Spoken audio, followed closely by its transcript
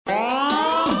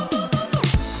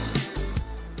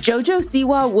Jojo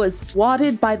Siwa was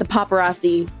swatted by the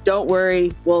paparazzi. Don't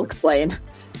worry, we'll explain.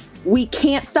 We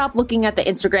can't stop looking at the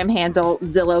Instagram handle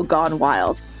Zillow Gone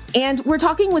Wild. And we're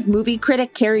talking with movie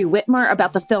critic Carrie Whitmer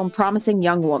about the film Promising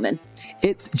Young Woman.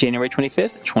 It's January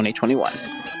 25th, 2021.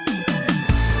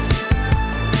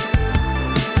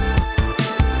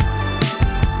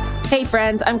 Hey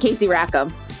friends, I'm Casey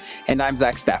Rackham. And I'm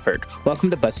Zach Stafford.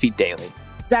 Welcome to BuzzFeed Daily.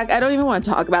 Zach, I don't even want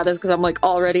to talk about this because I'm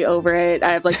already over it.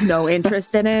 I have no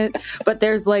interest in it. But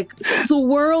there's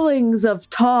swirlings of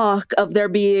talk of there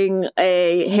being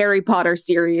a Harry Potter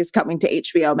series coming to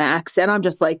HBO Max. And I'm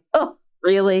just oh,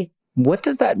 really? What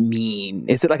does that mean?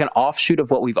 Is it an offshoot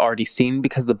of what we've already seen?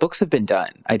 Because the books have been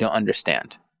done. I don't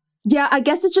understand. Yeah, I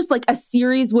guess it's just a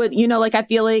series would, I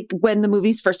feel like when the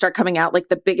movies first start coming out,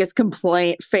 the biggest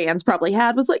complaint fans probably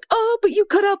had was oh, but you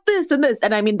cut out this and this.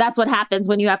 And I mean, that's what happens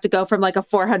when you have to go from a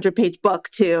 400-page book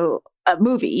to a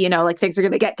movie, things are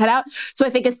going to get cut out. So I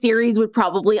think a series would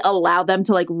probably allow them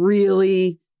to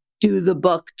really do the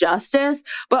book justice.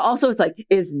 But also it's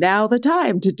is now the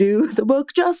time to do the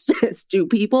book justice? Do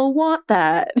people want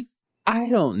that? I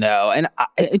don't know. And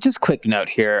just quick note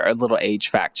here, a little age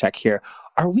fact check here.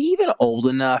 Are we even old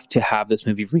enough to have this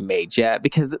movie remade yet?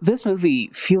 Because this movie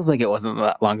feels like it wasn't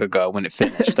that long ago when it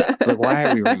finished up. Why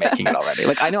are we remaking it already?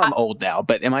 I know I'm old now,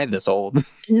 but am I this old?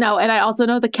 No, and I also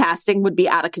know the casting would be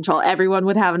out of control. Everyone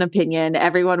would have an opinion.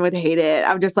 Everyone would hate it.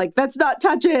 I'm just let's not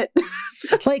touch it.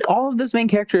 All of those main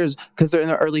characters, because they're in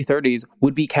their early 30s,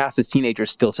 would be cast as teenagers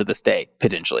still to this day,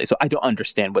 potentially. So I don't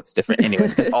understand what's different. Anyway,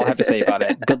 that's all I have to say about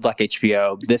it. Good luck,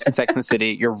 HBO. This and Sex and the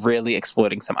City, you're really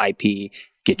exploiting some IP.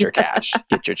 Get your cash.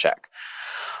 Get your check.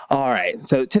 All right.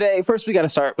 So today, first, we got to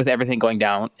start with everything going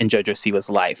down in JoJo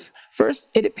Siwa's life. First,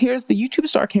 it appears the YouTube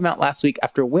star came out last week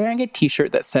after wearing a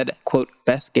t-shirt that said, quote,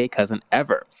 best gay cousin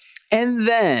ever. And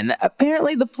then,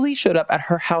 apparently, the police showed up at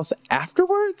her house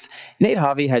afterwards. Nate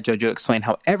Harvey had JoJo explain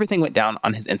how everything went down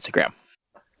on his Instagram.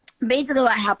 Basically,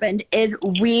 what happened is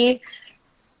we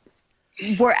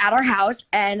were at our house,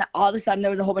 and all of a sudden,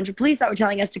 there was a whole bunch of police that were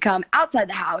telling us to come outside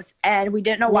the house, and we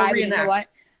didn't know why. We didn't know what.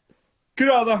 Get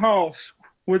out of the house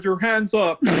with your hands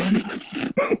up.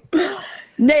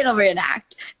 Nate'll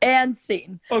reenact and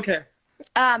scene. Okay.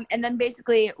 And then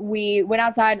basically we went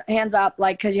outside, hands up,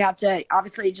 because you have to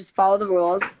obviously just follow the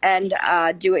rules and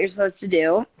do what you're supposed to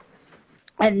do.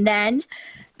 And then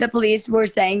the police were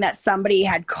saying that somebody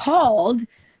had called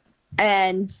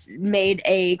and made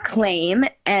a claim,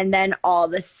 and then all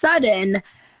of a sudden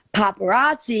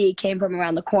paparazzi came from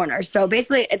around the corner. So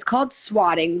basically it's called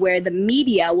swatting, where the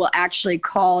media will actually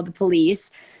call the police,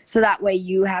 so that way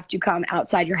you have to come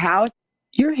outside your house.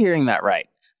 You're hearing that right.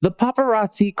 The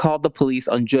paparazzi called the police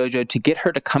on JoJo to get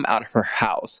her to come out of her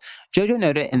house. JoJo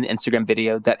noted in the Instagram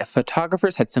video that if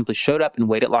photographers had simply showed up and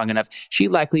waited long enough, she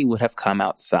likely would have come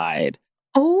outside.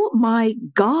 Oh my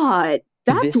God.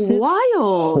 That's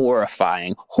wild.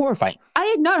 Horrifying. I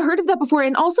had not heard of that before.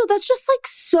 And also that's just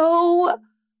so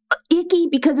icky,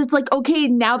 because it's okay,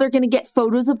 now they're going to get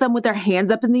photos of them with their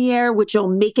hands up in the air, which will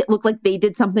make it look like they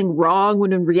did something wrong,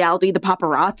 when in reality the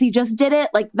paparazzi just did it.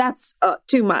 That's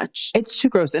too much. It's too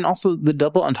gross. And also the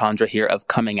double entendre here of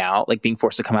coming out, being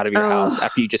forced to come out of your house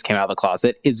after you just came out of the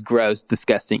closet, is gross,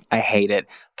 disgusting. I hate it.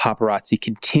 Paparazzi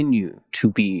continue to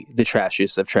be the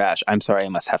trashiest of trash. I'm sorry, I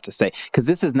must have to say, because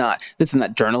this is not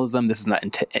journalism. This is not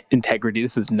integrity.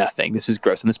 This is nothing. This is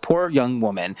gross. And this poor young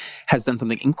woman has done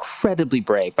something incredibly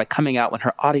brave by coming out when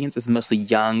her audience is mostly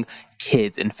young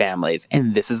kids and families.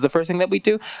 And this is the first thing that we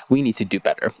do. We need to do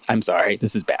better. I'm sorry.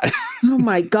 This is bad. Oh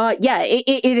my God. Yeah,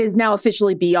 it is now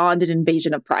officially beyond an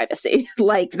invasion of privacy.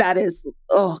 That is,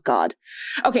 oh God.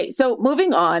 Okay, so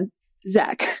moving on.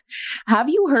 Zach, have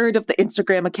you heard of the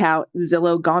Instagram account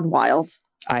Zillow Gone Wild?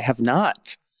 I have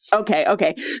not.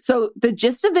 Okay. So the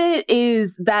gist of it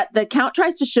is that the account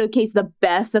tries to showcase the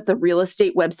best that the real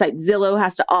estate website Zillow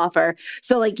has to offer.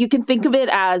 So you can think of it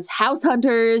as House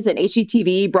Hunters and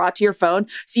HGTV brought to your phone,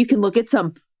 so you can look at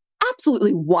some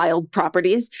absolutely wild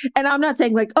properties. And I'm not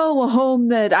saying a home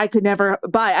that I could never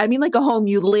buy. I mean a home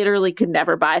you literally could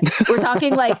never buy. We're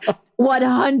talking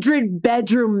 100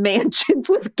 bedroom mansions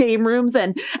with game rooms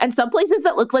and some places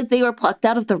that look like they were plucked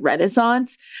out of the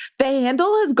Renaissance. The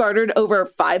handle has garnered over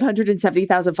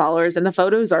 570,000 followers, and the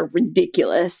photos are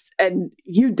ridiculous. And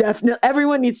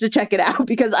everyone needs to check it out,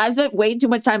 because I've spent way too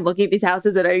much time looking at these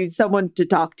houses and I need someone to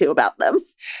talk to about them.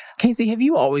 Casey, have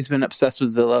you always been obsessed with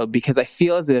Zillow? Because I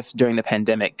feel as if during the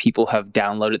pandemic, people have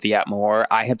downloaded the app more.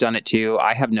 I have done it too.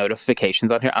 I have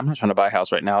notifications on here. I'm not trying to buy a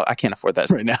house right now. I can't afford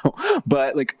that right now.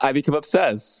 But I become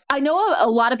obsessed. I know a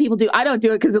lot of people do. I don't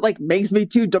do it because it makes me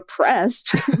too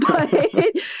depressed.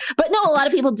 But no, a lot of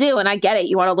of people do, and I get it.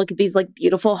 You want to look at these like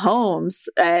beautiful homes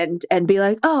and be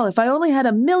like, oh, if I only had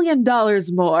 $1 million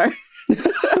more.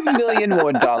 $1 million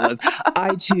more.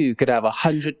 I too could have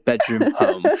 100-bedroom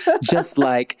home, just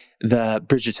like the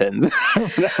Bridgertons.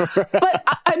 But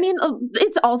I mean,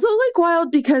 it's also like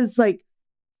wild because like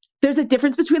there's a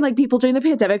difference between like people during the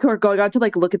pandemic who are going out to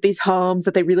like look at these homes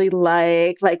that they really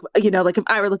like, you know, like if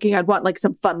I were looking, I'd want like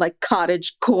some fun, like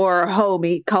cottage core,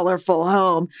 homey, colorful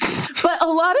home. But a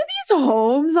lot of these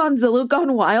homes on Zillow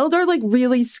Gone Wild are like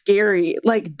really scary,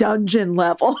 like dungeon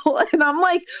level. And I'm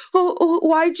like,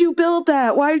 why'd you build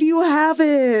that? Why do you have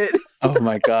it? Oh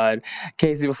my God.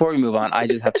 Casey, before we move on, I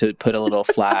just have to put a little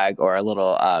flag or a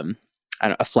little,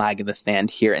 a flag in the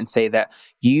sand here and say that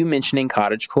you mentioning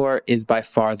cottagecore is by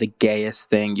far the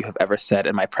gayest thing you have ever said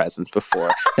in my presence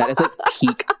before. That is like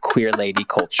peak queer lady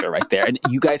culture right there. And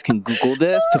you guys can Google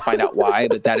this to find out why,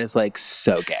 but that is like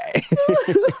so gay.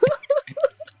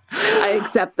 I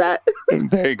accept that.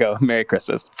 There you go. Merry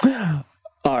Christmas.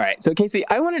 All right. So Casey,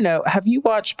 I want to know, have you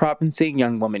watched Promising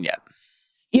Young Woman yet?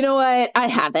 You know what? I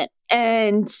haven't.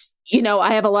 And, you know,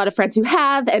 I have a lot of friends who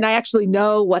have, and I actually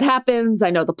know what happens. I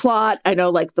know the plot. I know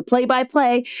like the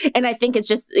play-by-play. And I think it's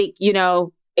just, like, you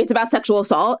know, it's about sexual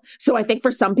assault. So I think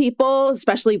for some people,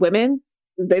 especially women,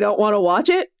 they don't want to watch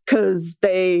it because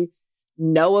they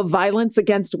know of violence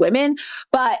against women.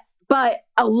 But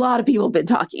a lot of people have been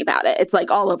talking about it. It's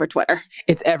like all over Twitter.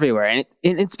 It's everywhere. And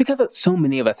it's because so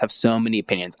many of us have so many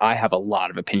opinions. I have a lot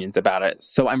of opinions about it.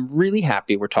 So I'm really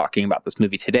happy we're talking about this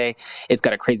movie today. It's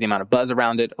got a crazy amount of buzz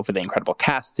around it over the incredible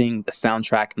casting, the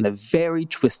soundtrack, and the very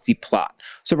twisty plot.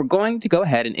 So we're going to go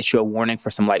ahead and issue a warning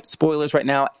for some light spoilers right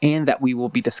now, and that we will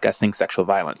be discussing sexual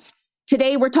violence.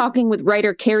 Today, we're talking with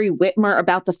writer Carrie Whitmer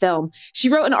about the film. She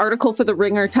wrote an article for The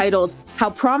Ringer titled, How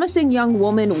Promising Young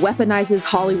Woman Weaponizes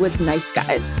Hollywood's Nice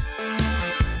Guys.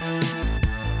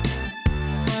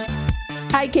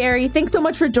 Hi, Carrie. Thanks so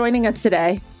much for joining us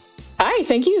today. Hi,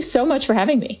 thank you so much for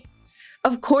having me.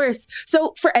 Of course.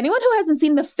 So for anyone who hasn't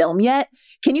seen the film yet,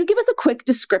 can you give us a quick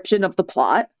description of the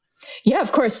plot? Yeah,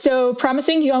 of course. So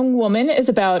Promising Young Woman is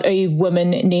about a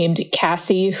woman named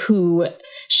Cassie who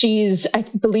I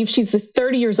believe she's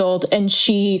 30 years old, and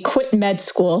she quit med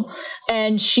school,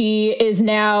 and she is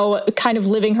now kind of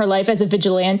living her life as a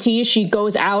vigilante. She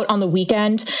goes out on the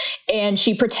weekend and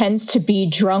she pretends to be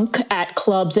drunk at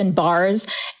clubs and bars.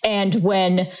 And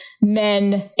when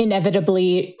men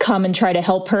inevitably come and try to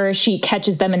help her, she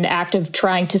catches them in the act of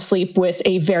trying to sleep with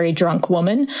a very drunk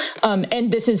woman.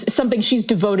 And this is something she's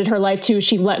devoted her life to.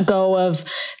 She let go of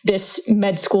this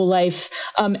med school life.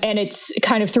 And it's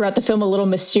kind of throughout the film a little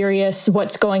mysterious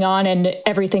what's going on, and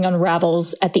everything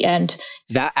unravels at the end.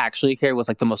 That actually, Carrie, was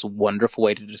like the most wonderful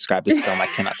way to describe this film I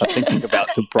cannot stop thinking about.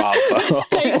 So bravo.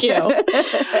 Thank you.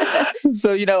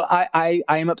 So, you know, I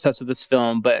am obsessed with this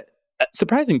film, but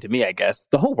surprising to me, I guess,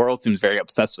 the whole world seems very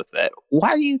obsessed with it.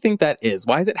 Why do you think that is?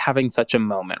 Why is it having such a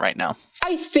moment right now?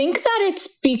 I think that it's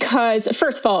because,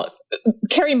 first of all,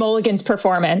 Carey Mulligan's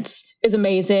performance is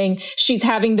amazing. She's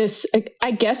having this,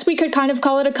 I guess we could kind of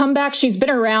call it a comeback. She's been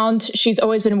around. She's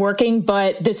always been working,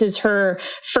 but this is her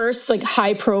first like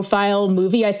high profile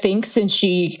movie, I think, since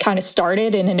she kind of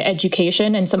started in An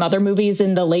Education and some other movies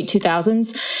in the late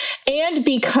 2000s. And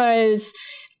because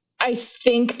I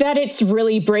think that it's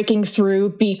really breaking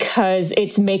through because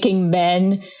it's making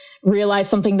men realize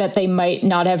something that they might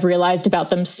not have realized about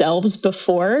themselves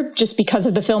before, just because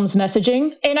of the film's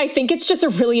messaging. And I think it's just a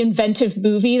really inventive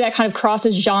movie that kind of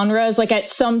crosses genres. Like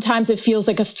sometimes it feels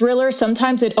like a thriller.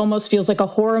 Sometimes it almost feels like a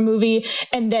horror movie.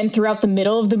 And then throughout the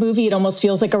middle of the movie, it almost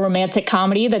feels like a romantic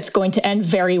comedy that's going to end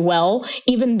very well,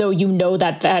 even though you know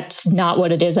that that's not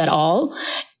what it is at all.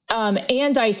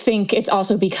 And I think it's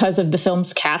also because of the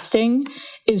film's casting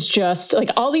is just like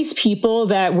all these people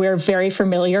that we're very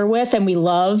familiar with and we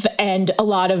love. And a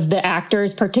lot of the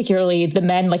actors, particularly the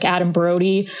men like Adam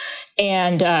Brody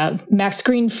and Max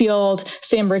Greenfield,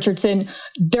 Sam Richardson,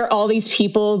 they're all these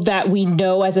people that we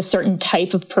know as a certain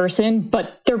type of person,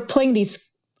 but they're playing these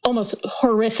almost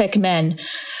horrific men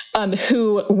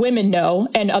who women know,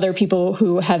 and other people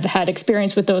who have had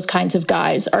experience with those kinds of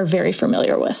guys are very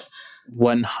familiar with.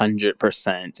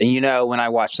 100%. And, you know, when I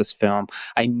watched this film,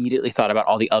 I immediately thought about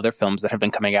all the other films that have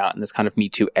been coming out in this kind of Me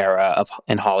Too era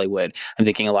in Hollywood. I'm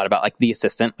thinking a lot about like The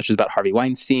Assistant, which is about Harvey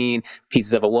Weinstein,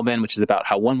 Pieces of a Woman, which is about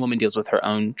how one woman deals with her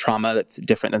own trauma that's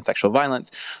different than sexual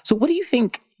violence. So what do you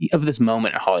think of this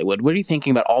moment in Hollywood? What are you thinking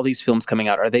about all these films coming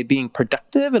out? Are they being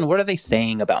productive? And what are they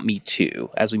saying about Me Too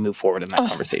as we move forward in that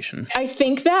conversation? I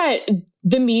think that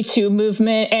the Me Too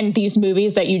movement and these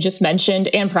movies that you just mentioned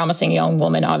and Promising Young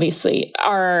Woman, obviously,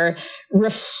 are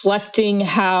reflecting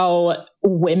how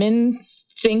women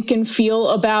think and feel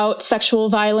about sexual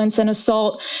violence and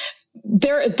assault.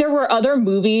 There were other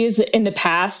movies in the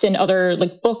past and other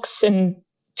like books and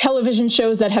television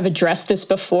shows that have addressed this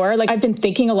before. Like I've been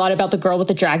thinking a lot about The Girl with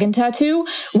the Dragon Tattoo,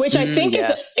 which I think is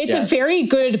a very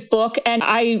good book. And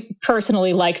I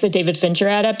personally like the David Fincher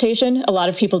adaptation. A lot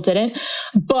of people didn't,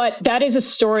 but that is a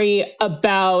story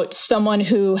about someone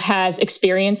who has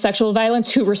experienced sexual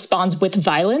violence, who responds with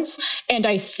violence. And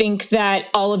I think that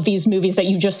all of these movies that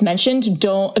you just mentioned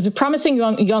The Promising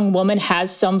Young Woman has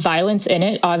some violence in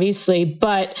it, obviously,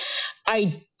 but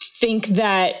I think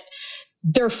that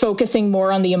they're focusing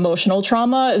more on the emotional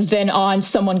trauma than on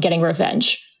someone getting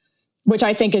revenge, which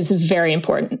I think is very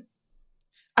important.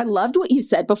 I loved what you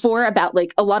said before about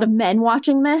like a lot of men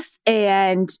watching this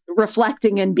and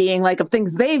reflecting and being like of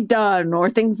things they've done or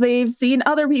things they've seen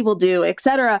other people do,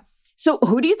 etc. So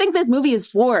who do you think this movie is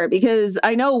for? Because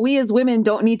I know we as women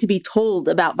don't need to be told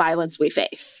about violence we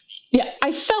face. Yeah,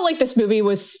 I felt like this movie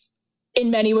was in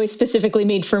many ways specifically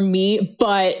made for me,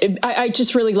 but I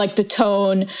just really liked the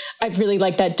tone. I really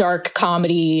liked that dark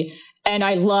comedy, and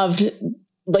I loved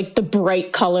like the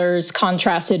bright colors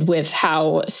contrasted with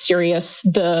how serious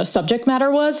the subject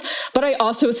matter was. But I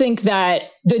also think that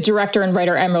the director and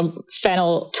writer Emerald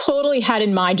Fennell totally had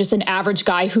in mind just an average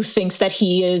guy who thinks that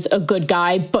he is a good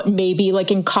guy, but maybe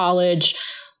like in college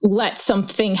let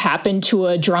something happen to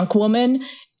a drunk woman,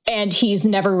 and he's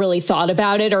never really thought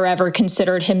about it or ever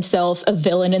considered himself a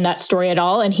villain in that story at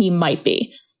all. And he might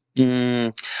be.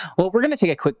 Well, we're going to take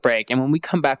a quick break. And when we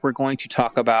come back, we're going to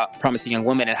talk about Promising Young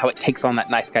Woman and how it takes on that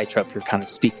nice guy trope you're kind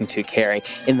of speaking to, Carrie,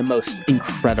 in the most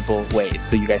incredible ways.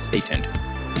 So you guys stay tuned.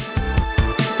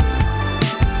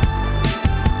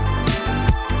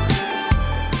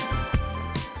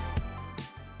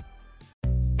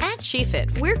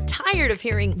 SheFit, we're tired of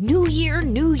hearing new year,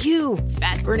 new you,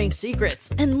 fat-burning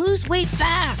secrets, and lose weight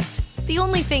fast. The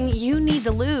only thing you need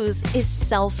to lose is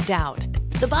self-doubt.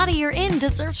 The body you're in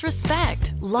deserves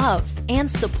respect, love,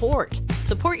 and support.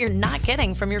 Support you're not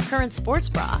getting from your current sports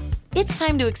bra. It's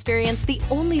time to experience the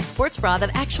only sports bra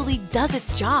that actually does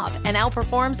its job and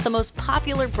outperforms the most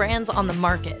popular brands on the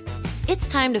market. It's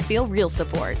time to feel real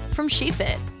support from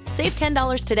SheFit. Save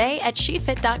 $10 today at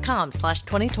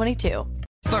SheFit.com/2022.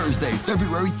 Thursday,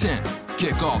 February 10th.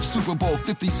 Kick off Super Bowl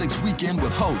 56 weekend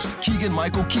with host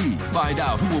Keegan-Michael Key. Find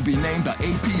out who will be named the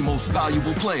AP Most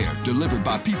Valuable Player, delivered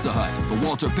by Pizza Hut, the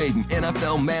Walter Payton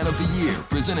NFL Man of the Year,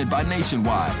 presented by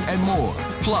Nationwide, and more.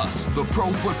 Plus, the Pro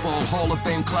Football Hall of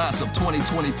Fame class of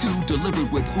 2022, delivered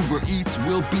with Uber Eats,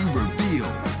 will be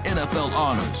revealed. NFL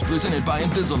Honors, presented by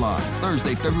Invisalign.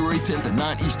 Thursday, February 10th at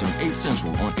 9 Eastern, 8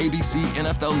 Central on ABC,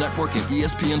 NFL Network, and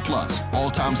ESPN+. All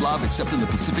times live except in the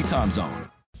Pacific Time Zone.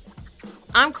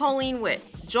 I'm Colleen Witt.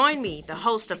 Join me, the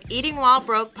host of Eating While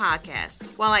Broke podcast,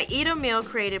 while I eat a meal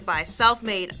created by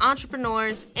self-made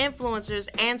entrepreneurs, influencers,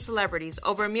 and celebrities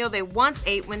over a meal they once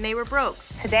ate when they were broke.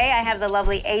 Today I have the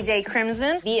lovely AJ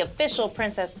Crimson, the official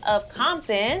princess of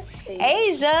Compton,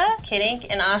 Asia, Kidding,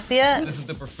 and Asia. This is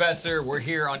the professor. We're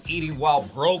here on Eating While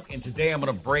Broke, and today I'm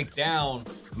going to break down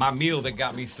my meal that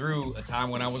got me through a time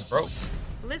when I was broke.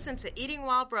 Listen to Eating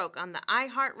While Broke on the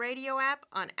iHeartRadio app,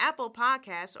 on Apple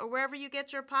Podcasts, or wherever you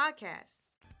get your podcasts.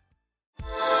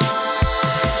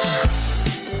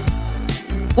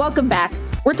 Welcome back.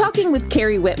 We're talking with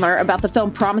Carrie Whitmer about the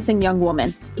film Promising Young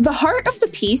Woman. The heart of the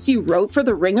piece you wrote for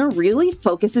The Ringer really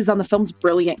focuses on the film's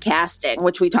brilliant casting,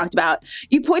 which we talked about.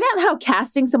 You point out how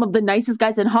casting some of the nicest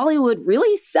guys in Hollywood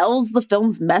really sells the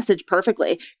film's message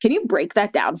perfectly. Can you break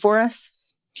that down for us?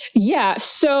 Yeah,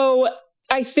 so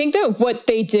I think that what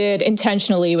they did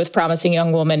intentionally with Promising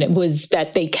Young Woman was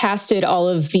that they casted all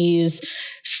of these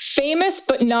famous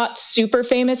but not super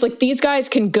famous. Like, these guys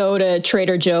can go to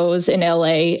Trader Joe's in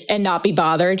LA and not be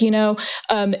bothered, you know?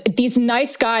 These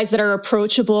nice guys that are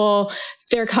approachable.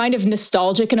 They're kind of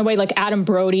nostalgic in a way, like Adam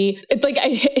Brody, like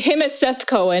him as Seth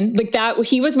Cohen, like that.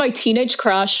 He was my teenage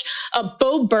crush.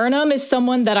 Bo Burnham is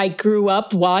someone that I grew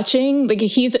up watching. Like,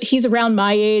 he's around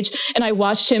my age, and I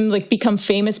watched him like become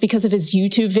famous because of his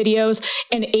YouTube videos.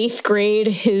 In 8th grade,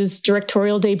 his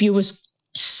directorial debut was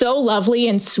so lovely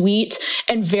and sweet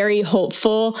and very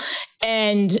hopeful.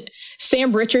 And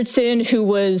Sam Richardson, who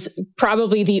was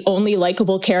probably the only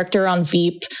likable character on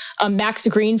Veep, Max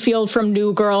Greenfield from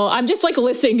New Girl. I'm just like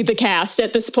listing the cast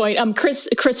at this point.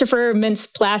 Christopher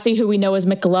Mintz-Plasse, who we know as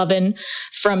McLovin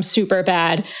from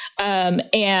Superbad,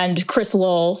 and Chris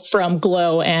Lowell from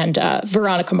Glow, and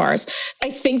Veronica Mars.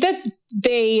 I think that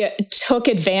they took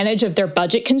advantage of their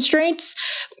budget constraints.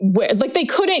 Where, like, they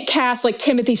couldn't cast like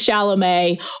Timothée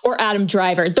Chalamet or Adam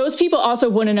Driver. Those people also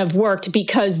wouldn't have worked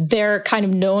because they're kind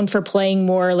of known for playing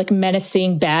more like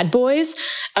menacing bad boys.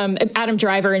 Adam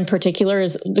Driver in particular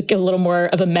is like a little more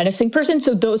of a menacing person.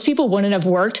 So those people wouldn't have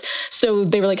worked. So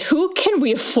they were like, who can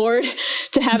we afford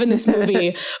to have in this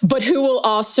movie, but who will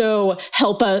also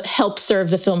help serve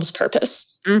the film's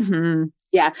purpose? Mm-hmm.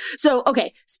 Yeah. So,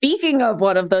 okay, speaking of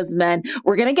one of those men,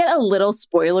 we're going to get a little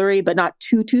spoilery, but not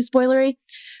too spoilery.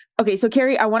 Okay, so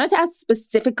Carrie, I wanted to ask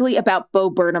specifically about Bo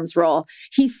Burnham's role.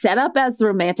 He's set up as the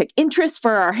romantic interest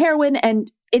for our heroine, and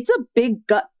it's a big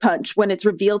gut punch when it's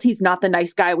revealed he's not the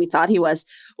nice guy we thought he was.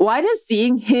 Why does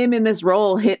seeing him in this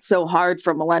role hit so hard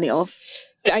for millennials?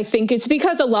 I think it's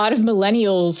because a lot of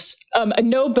millennials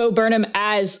know Bo Burnham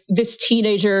as this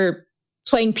teenager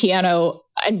playing piano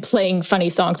and playing funny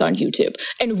songs on YouTube.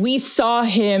 And we saw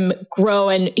him grow,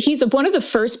 and he's one of the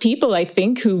first people, I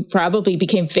think, who probably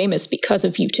became famous because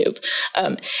of YouTube.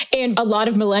 And a lot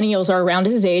of millennials are around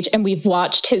his age, and we've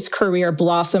watched his career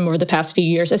blossom over the past few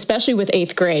years, especially with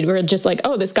 8th Grade. We're just like,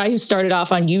 oh, this guy who started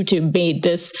off on YouTube made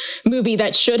this movie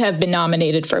that should have been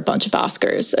nominated for a bunch of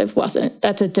Oscars. It wasn't.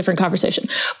 That's a different conversation.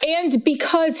 And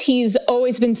because he's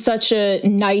always been such a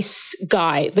nice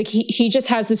guy, like he just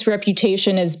has this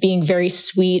reputation as being very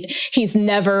sweet. He's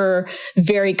never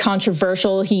very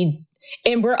controversial.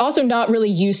 And we're also not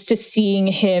really used to seeing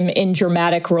him in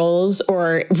dramatic roles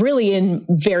or really in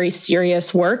very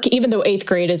serious work. Even though 8th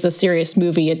Grade is a serious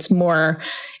movie, it's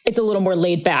a little more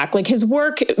laid back. Like, his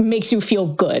work makes you feel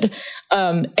good.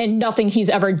 And nothing he's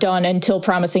ever done until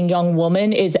Promising Young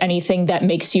Woman is anything that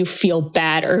makes you feel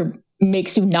bad or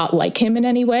makes you not like him in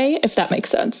any way, if that makes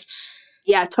sense.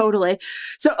 Yeah, totally.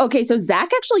 So, okay, so Zach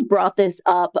actually brought this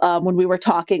up when we were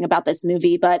talking about this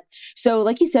movie. But so,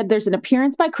 like you said, there's an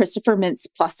appearance by Christopher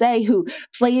Mintz-Plasse, who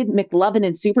played McLovin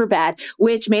in Superbad,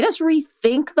 which made us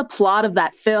rethink the plot of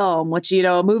that film, which, you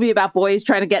know, a movie about boys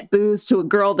trying to get booze to a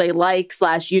girl they like /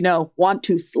 want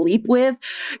to sleep with.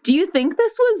 Do you think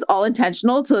this was all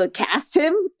intentional to cast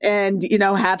him and,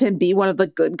 have him be one of the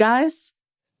good guys?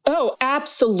 Oh,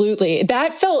 absolutely.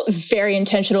 That felt very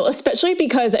intentional, especially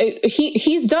because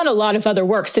he's done a lot of other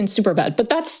work since Superbad, but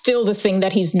that's still the thing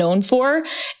that he's known for.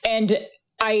 And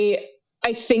I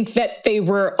think that they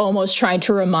were almost trying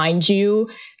to remind you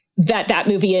that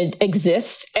movie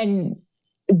exists, and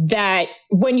that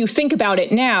when you think about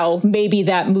it now, maybe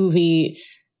that movie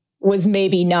was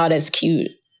maybe not as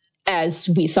cute as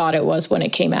we thought it was when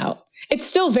it came out. It's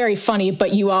still very funny,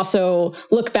 but you also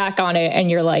look back on it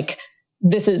and you're like,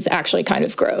 this is actually kind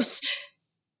of gross.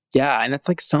 Yeah, and that's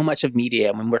like so much of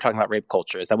media when we're talking about rape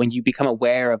culture, is that when you become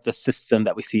aware of the system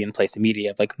that we see in place in media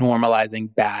of like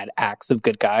normalizing bad acts of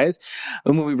good guys,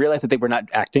 and when we realize that they were not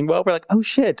acting well, we're like, oh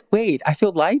shit, wait, I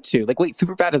feel lied to. Like, wait,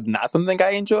 Superbad is not something I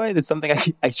enjoy. It's something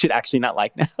I should actually not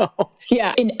like now.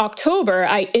 Yeah, in October,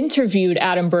 I interviewed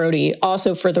Adam Brody,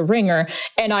 also for The Ringer,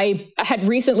 and I had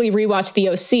recently rewatched The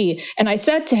OC, and I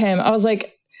said to him, I was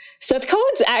like, Seth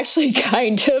Cohen's actually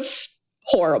kind of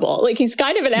horrible. Like, he's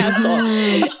kind of an asshole.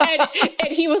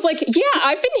 and he was like, yeah,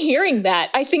 I've been hearing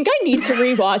that. I think I need to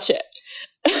rewatch it.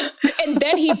 And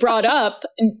then he brought up,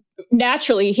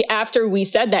 naturally, after we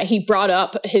said that, he brought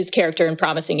up his character in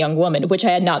Promising Young Woman, which I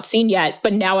had not seen yet,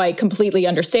 but now I completely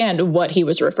understand what he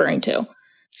was referring to.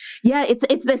 Yeah,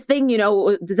 it's this thing,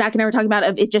 Zach and I were talking about,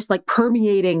 of it just like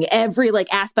permeating every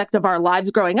like aspect of our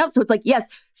lives growing up. So it's like,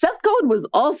 yes, Seth Cohen was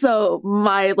also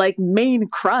my like main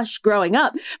crush growing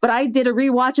up, but I did a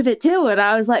rewatch of it too. And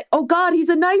I was like, oh God, he's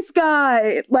a nice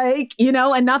guy. Like,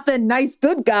 and not the nice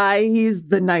good guy. He's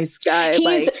the nice guy.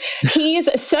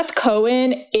 Seth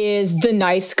Cohen is the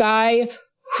nice guy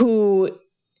who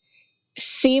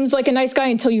seems like a nice guy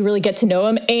until you really get to know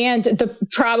him. And the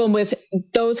problem with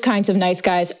those kinds of nice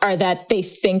guys are that they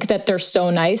think that they're so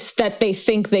nice that they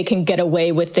think they can get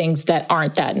away with things that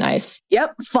aren't that nice.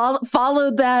 Yep.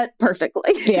 Followed that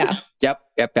perfectly. Yeah. Yep.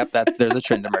 There's a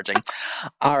trend emerging.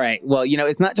 All right. Well,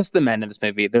 it's not just the men in this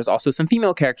movie. There's also some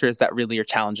female characters that really are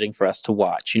challenging for us to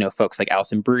watch. Folks like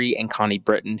Alison Brie and Connie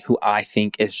Britton, who I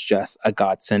think is just a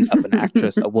godsend of an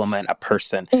actress, a woman, a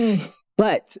person.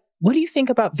 But what do you think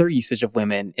about their usage of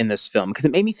women in this film? Because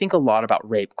it made me think a lot about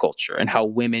rape culture and how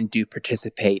women do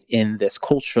participate in this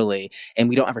culturally, and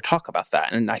we don't ever talk about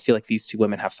that. And I feel like these two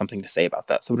women have something to say about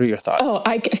that. So what are your thoughts? Oh,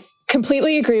 I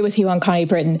Completely agree with you on Connie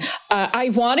Britton. I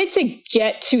wanted to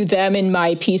get to them in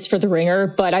my piece for The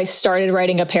Ringer, but I started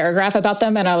writing a paragraph about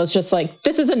them and I was just like,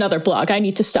 this is another blog. I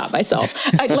need to stop myself.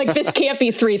 This can't be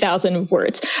 3,000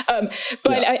 words.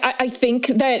 I think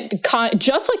that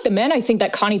just like the men, I think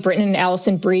that Connie Britton and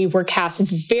Alison Brie were cast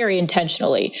very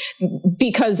intentionally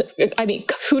because, I mean,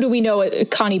 who do we know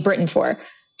Connie Britton for?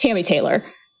 Tammy Taylor.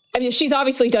 I mean, she's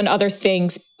obviously done other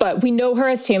things, but we know her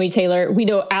as Tammy Taylor. We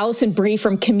know Alison Brie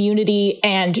from Community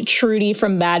and Trudy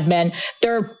from Mad Men.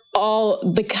 They're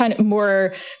all the kind of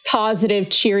more positive,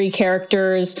 cheery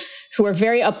characters who are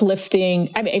very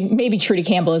uplifting. I mean, maybe Trudy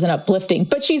Campbell isn't uplifting,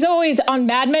 but she's always on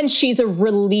Mad Men. She's a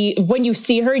relief. When you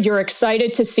see her, you're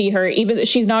excited to see her, even though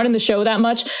she's not in the show that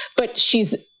much, but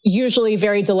she's usually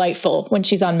very delightful when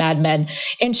she's on Mad Men.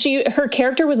 And her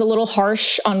character was a little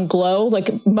harsh on Glow, like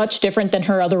much different than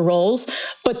her other roles,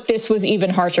 but this was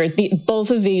even harsher. Both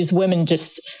of these women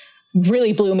just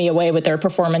really blew me away with their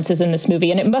performances in this movie.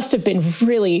 And it must have been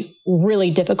really, really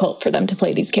difficult for them to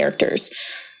play these characters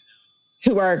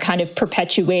who are kind of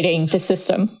perpetuating the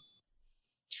system.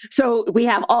 So we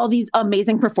have all these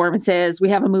amazing performances. We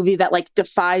have a movie that like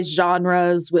defies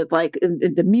genres with like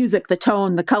the music, the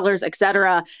tone, the colors,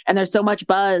 etc. And there's so much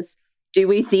buzz. Do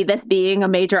we see this being a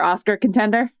major Oscar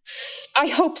contender? I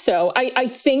hope so. I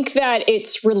think that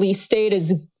its release date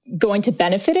is going to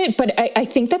benefit it, but I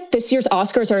think that this year's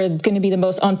Oscars are going to be the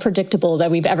most unpredictable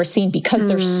that we've ever seen because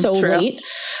they're so late.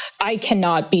 I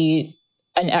cannot be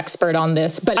an expert on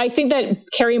this, but I think that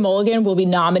Carey Mulligan will be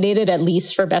nominated at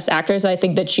least for Best Actress. I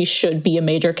think that she should be a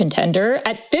major contender.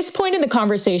 At this point in the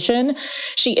conversation,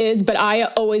 she is, but I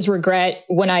always regret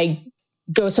when I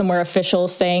go somewhere official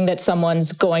saying that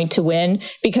someone's going to win,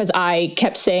 because I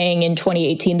kept saying in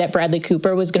 2018 that Bradley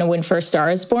Cooper was going to win for A Star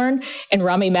Is Born, and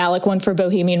Rami Malek won for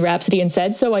Bohemian Rhapsody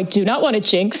instead. So I do not want to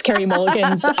jinx Carey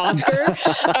Mulligan's Oscar.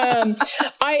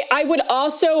 I would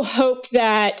also hope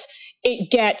that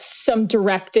it gets some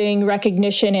directing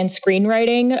recognition and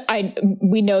screenwriting.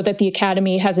 We know that the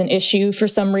Academy has an issue for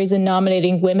some reason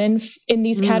nominating women in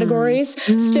these categories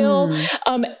still.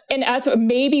 And as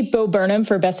maybe Bo Burnham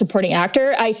for Best Supporting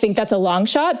Actor, I think that's a long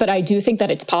shot, but I do think that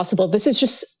it's possible.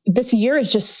 This year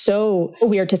is just so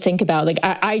weird to think about. Like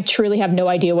I truly have no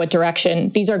idea what direction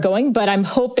these are going, but I'm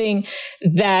hoping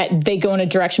that they go in a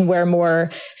direction where more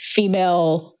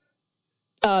female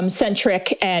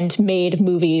centric and made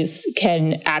movies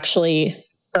can actually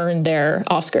earn their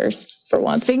Oscars for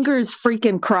once. Fingers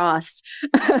freaking crossed.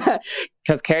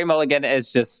 Because Carey Mulligan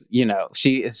is just,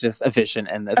 she is just a vision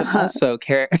in this. And also,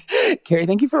 Carey,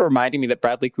 thank you for reminding me that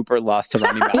Bradley Cooper lost to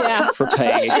Rami Malek for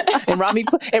playing. And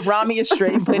Rami is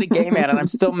straight and played a gay man, and I'm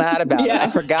still mad about it. I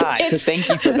forgot. So thank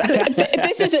you for that.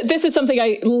 This is something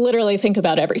I literally think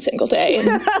about every single day.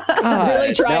 And it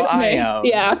really drives me.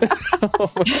 Yeah.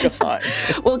 Oh my God.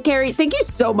 Well, Carey, thank you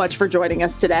so much for joining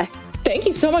us today. Thank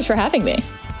you so much for having me.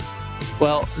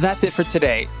 Well, that's it for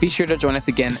today. Be sure to join us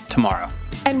again tomorrow.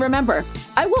 And remember,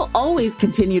 I will always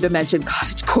continue to mention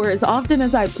cottagecore as often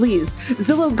as I please.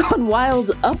 Zillow Gone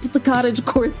Wild up the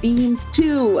cottagecore themes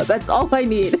too. That's all I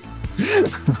need.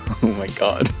 Oh my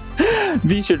God.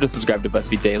 Be sure to subscribe to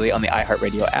BuzzFeed Daily on the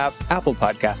iHeartRadio app, Apple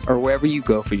Podcasts, or wherever you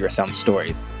go for your sound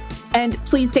stories. And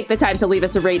please take the time to leave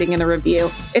us a rating and a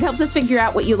review. It helps us figure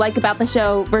out what you like about the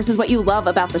show versus what you love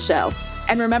about the show.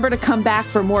 And remember to come back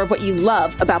for more of what you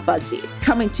love about BuzzFeed,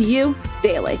 coming to you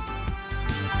daily.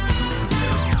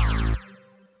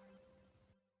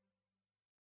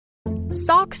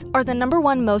 Socks are the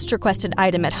 #1 most requested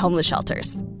item at homeless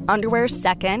shelters. Underwear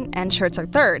second, and shirts are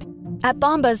third. At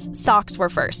Bombas, socks were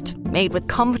first, made with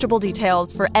comfortable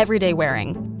details for everyday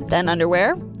wearing. Then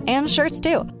underwear, and shirts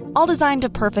too, all designed to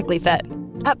perfectly fit.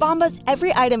 At Bombas,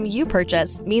 every item you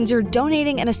purchase means you're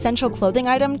donating an essential clothing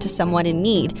item to someone in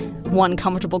need. One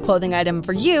comfortable clothing item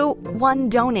for you, one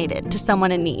donated to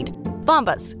someone in need.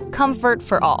 Bombas, comfort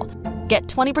for all. Get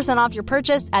 20% off your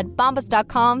purchase at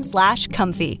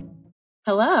bombas.com/comfy.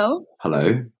 Hello.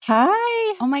 Hello.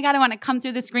 Hi. Oh my God, I want to come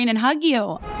through the screen and hug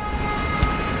you.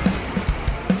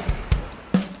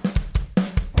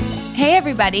 Hey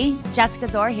everybody, Jessica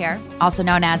Zor here, also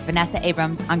known as Vanessa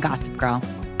Abrams on Gossip Girl.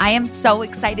 I am so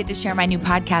excited to share my new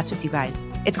podcast with you guys.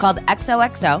 It's called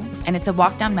XOXO, and it's a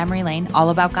walk down memory lane all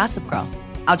about Gossip Girl.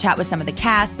 I'll chat with some of the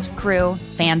cast, crew,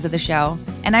 fans of the show,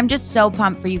 and I'm just so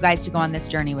pumped for you guys to go on this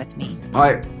journey with me.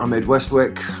 Hi, I'm Ed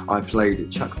Westwick. I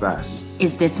played Chuck Bass.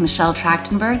 Is this Michelle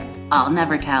Trachtenberg? I'll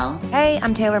never tell. Hey,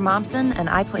 I'm Taylor Momsen, and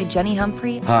I played Jenny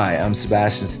Humphrey. Hi, I'm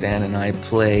Sebastian Stan, and I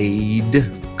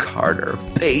played Carter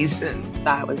Payson.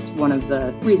 That was one of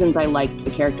the reasons I liked the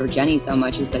character Jenny so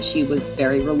much, is that she was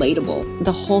very relatable.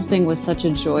 The whole thing was such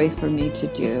a joy for me to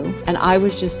do. And I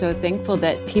was just so thankful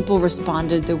that people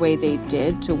responded the way they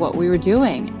did to what we were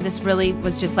doing. This really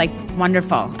was just like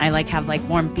wonderful. I have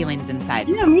warm feelings inside.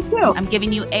 Yeah, me too. I'm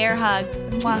giving you air hugs.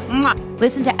 Mwah, mwah.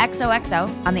 Listen to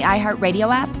XOXO on the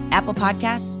iHeartRadio app, Apple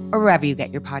Podcasts, or wherever you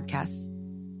get your podcasts.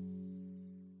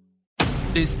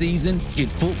 This season, get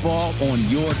football on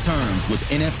your terms with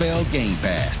NFL Game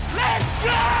Pass. Let's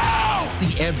go!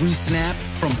 See every snap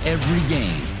from every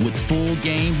game with full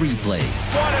game replays.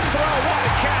 What a throw, what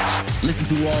a catch!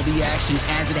 Listen to all the action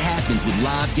as it happens with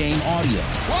live game audio.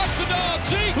 Watch the dog,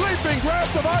 G! Leaping grab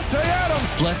Devontae Adams!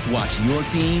 Plus, watch your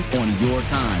team on your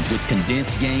time with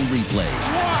condensed game replays.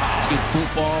 Wow! Get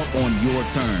football on your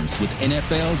terms with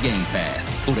NFL Game Pass.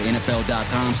 Go to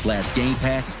NFL.com/Game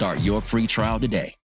Pass to start your free trial today.